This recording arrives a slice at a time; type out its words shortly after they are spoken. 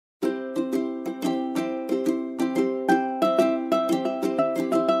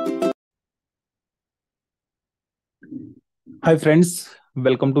Hi friends,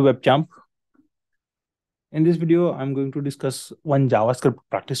 welcome to WebChamp. In this video, I'm going to discuss one JavaScript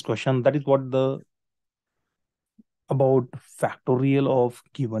practice question. That is what the about factorial of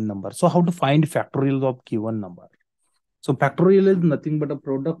given number. So how to find factorial of given number? So factorial is nothing but a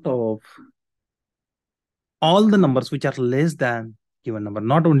product of all the numbers which are less than given number.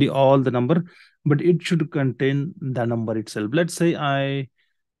 Not only all the number, but it should contain the number itself. Let's say I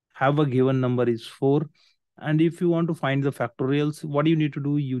have a given number is 4, and if you want to find the factorials, what you need to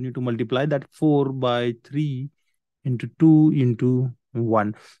do, you need to multiply that 4 by 3 into 2 into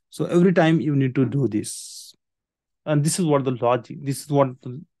 1. So every time you need to do this, and this is what the logic, this is what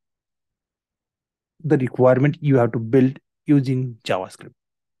the requirement you have to build using JavaScript,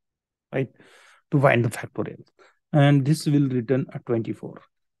 right, to find the factorial. And this will return a 24.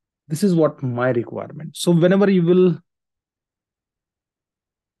 This is what my requirement. So whenever you will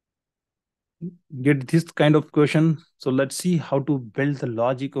get this kind of question, so let's see how to build the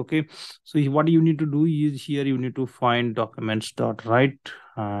logic. Okay, so what you need to do is, here you need to find documents dot write,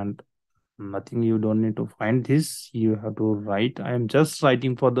 and nothing, you don't need to find this, you have to write. I am just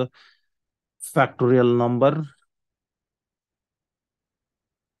writing for the factorial number.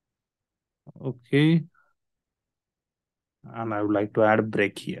 Okay, and I would like to add a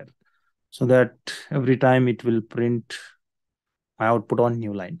break here so that every time it will print my output on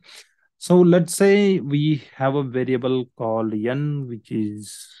new line. So let's say we have a variable called n, which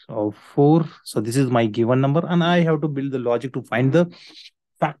is of 4. So this is my given number, and I have to build the logic to find the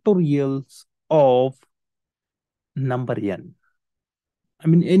factorials of number n. I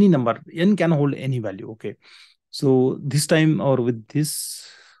mean, any number, n can hold any value. Okay. So this time, or with this,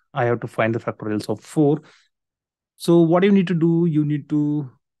 I have to find the factorials of 4. So what you need to do, you need to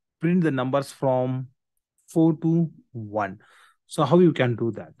print the numbers from 4 to 1. So how you can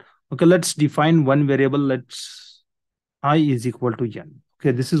do that? Okay, let's define one variable. Let's I is equal to n.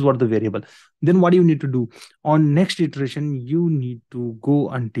 Okay, this is what the variable. Then what do you need to do? On next iteration, you need to go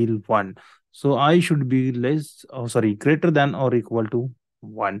until 1. So I should be greater than or equal to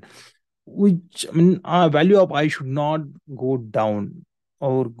 1, which, I mean, value of I should not go down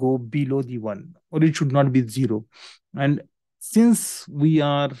or go below the 1, or it should not be 0. And since we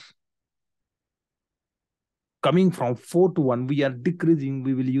are coming from 4 to 1, we are decreasing,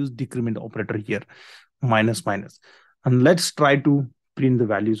 we will use decrement operator here, minus minus. And let's try to print the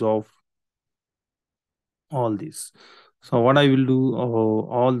values of all these. So what I will do,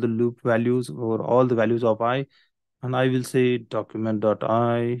 all the loop values or all the values of I, and I will say document dot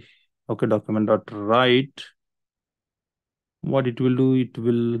I. Okay, document dot write. What it will do, it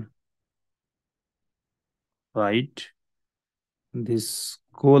will write this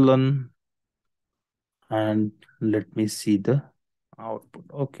colon, and let me see the output.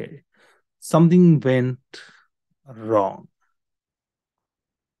 Okay, something went wrong.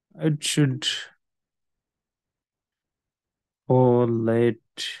 It should, oh, let,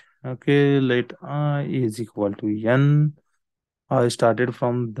 okay, let I is equal to n. I started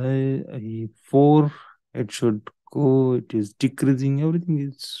from the 4. It should go, it is decreasing, everything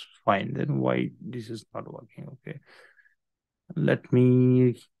is fine. Then why this is not working? Okay, let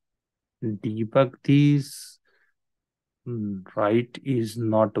me debug this. Write is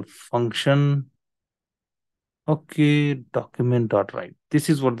not a function. Okay, document dot write.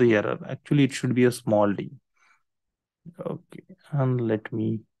 This is what the error. Actually, it should be a small d. Okay, and let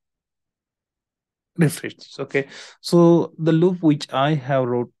me refresh this. Okay, so the loop which I have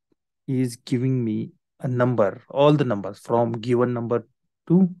wrote is giving me a number, all the numbers from given number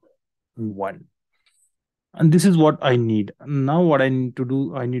to 1. And this is what I need. Now what I need to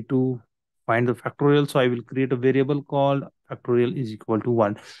do, I need to find the factorial. So I will create a variable called factorial is equal to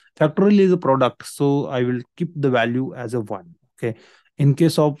 1. Factorial is a product, so I will keep the value as a 1. Okay, in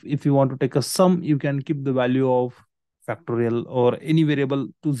case of, if you want to take a sum, you can keep the value of factorial or any variable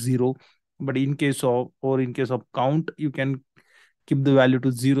to 0. But in case of, or in case of count, you can keep the value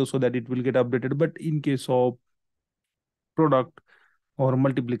to 0 so that it will get updated. But in case of product or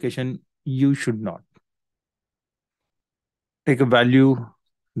multiplication, you should not take a value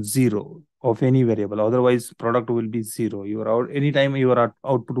 0 of any variable, otherwise product will be 0. Your out, anytime your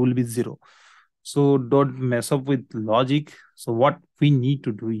output will be 0. So don't mess up with logic. So what we need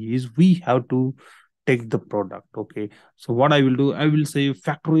to do is, we have to take the product. Okay, so what I will do, I will say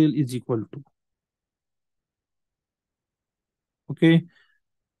factorial is equal to, okay,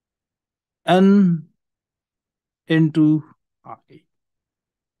 n into I,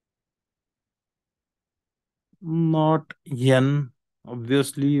 not n.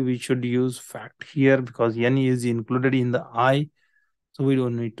 Obviously, we should use fact here because n is included in the I, so we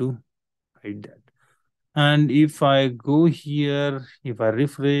don't need to write that. And if I go here, if I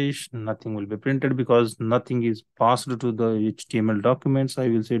refresh, nothing will be printed because nothing is passed to the HTML documents. I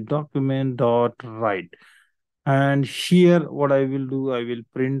will say document dot write. And here, what I will do, I will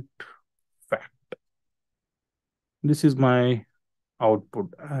print fact. This is my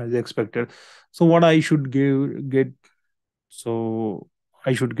output as expected. So what I should get, so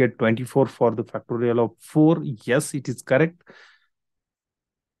I should get 24 for the factorial of 4. Yes, it is correct.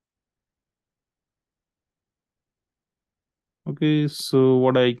 Okay, so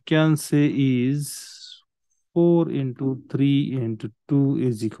what I can say is 4 into 3 into 2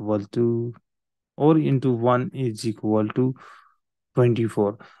 is equal to, or into 1 is equal to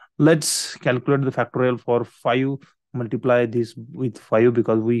 24. Let's calculate the factorial for 5. Multiply this with 5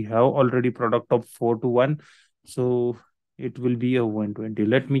 because we have already product of 4 to 1. So it will be a 120.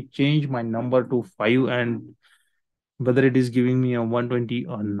 Let me change my number to 5 and whether it is giving me a 120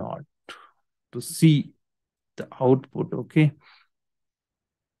 or not to see the output. Okay.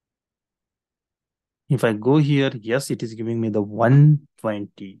 If I go here, yes, it is giving me the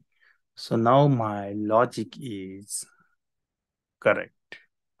 120. So now my logic is correct,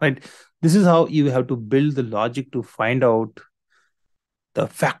 right? This is how you have to build the logic to find out the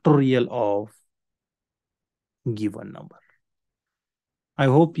factorial of given number. I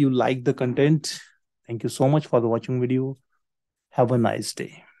hope you like the content. Thank you so much for the watching video. Have a nice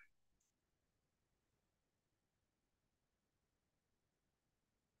day.